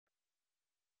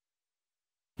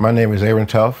My name is Aron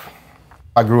Tuff.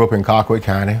 I grew up in Colquitt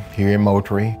County, here in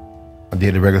Moultrie. I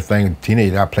did the regular thing as a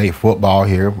teenager. I played football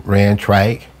here, ran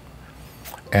track.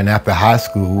 And after high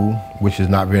school, which is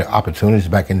not very opportunities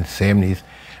back in the 70s,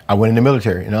 I went in the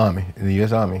military, in the Army, in the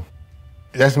U.S. Army.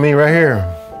 That's me right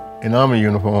here, in Army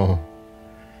uniform.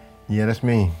 Yeah, that's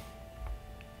me.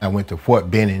 I went to Fort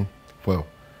Benning for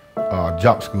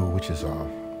jump school, which is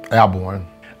airborne.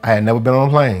 I had never been on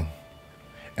a plane.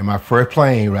 And my first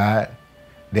plane ride,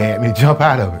 they had me jump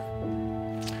out of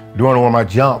it. During one of my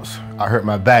jumps, I hurt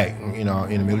my back, in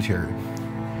the military.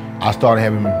 I started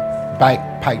having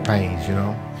back pains,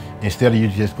 Instead of you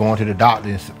just going to the doctor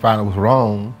and find out what's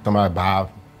wrong, somebody buy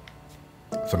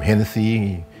some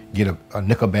Hennessy, get a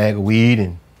nickel bag of weed,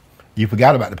 and you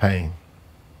forgot about the pain.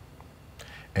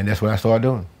 And that's what I started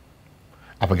doing.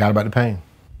 I forgot about the pain.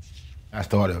 I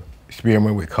started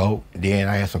experimenting with coke. Then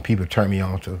I had some people turn me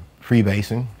on to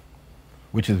freebasing,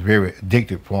 which is a very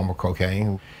addictive form of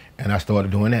cocaine, and I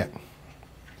started doing that.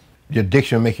 The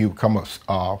addiction will make you become a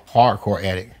hardcore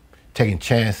addict, taking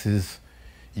chances,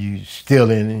 you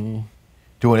stealing and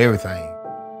doing everything.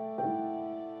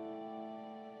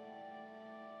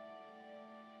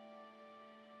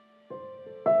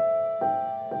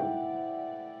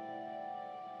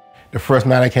 The first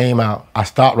night I came out, I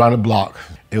stopped around the block.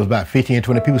 It was about 15 or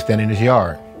 20 people standing in this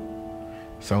yard.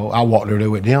 So I walked over there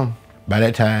with them. By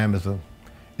that time,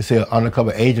 an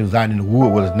undercover agent was out in the wood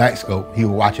with his night scope. He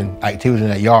was watching activities in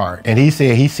that yard. And he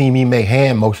said he seen me make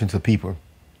hand motions to people.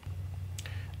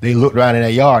 They looked around in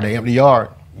that yard, the empty yard,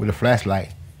 with a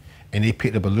flashlight, and they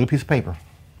picked up a little piece of paper.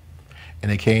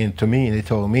 And they came to me and they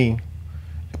told me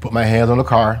to put my hands on the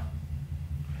car,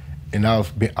 and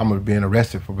I'm being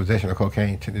arrested for possession of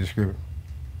cocaine to distribute.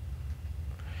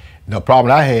 The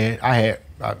problem I had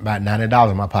about $90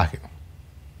 in my pocket.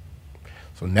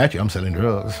 So naturally, I'm selling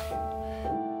drugs.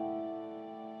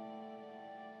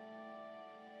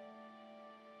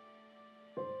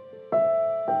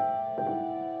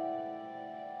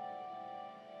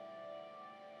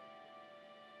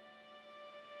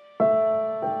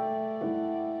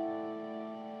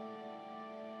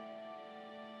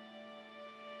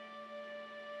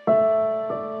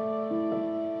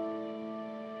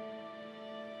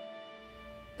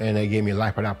 And they gave me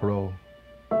life without parole.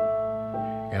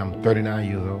 And I'm 39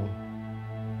 years old.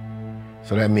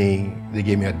 So that means they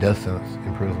gave me a death sentence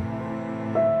in prison.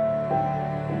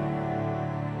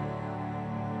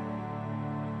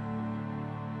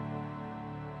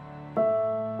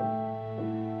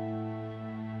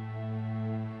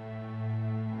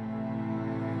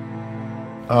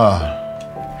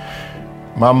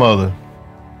 My mother,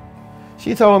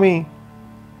 she told me,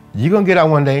 "You gonna get out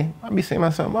one day." I be saying to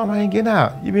myself, "Mom, I ain't getting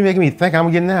out. You be making me think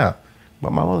I'm getting out."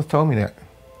 But my mother told me that.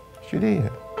 She did.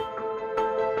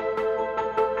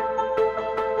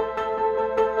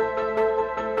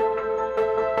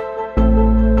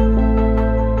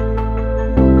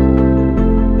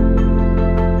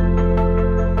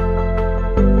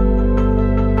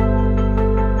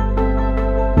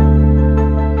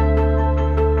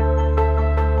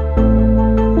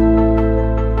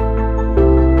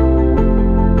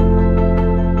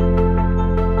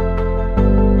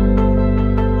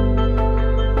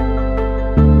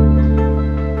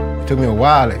 It took me a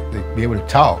while to be able to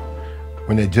talk.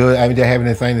 When the judge, I didn't have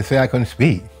anything to say, I couldn't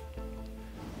speak.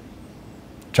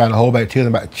 Trying to hold back tears,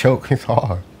 I'm about to choke, it's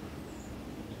hard.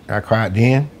 I cried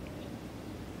then,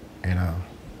 and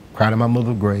cried in my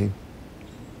mother's grave.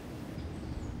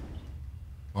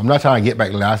 I'm not trying to get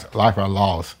back the life I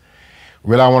lost.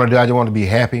 What I want to do, I just want to be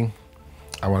happy.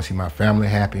 I want to see my family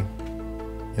happy, you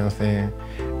know what I'm saying?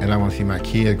 And I want to see my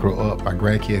kids grow up, my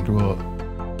grandkids grow up.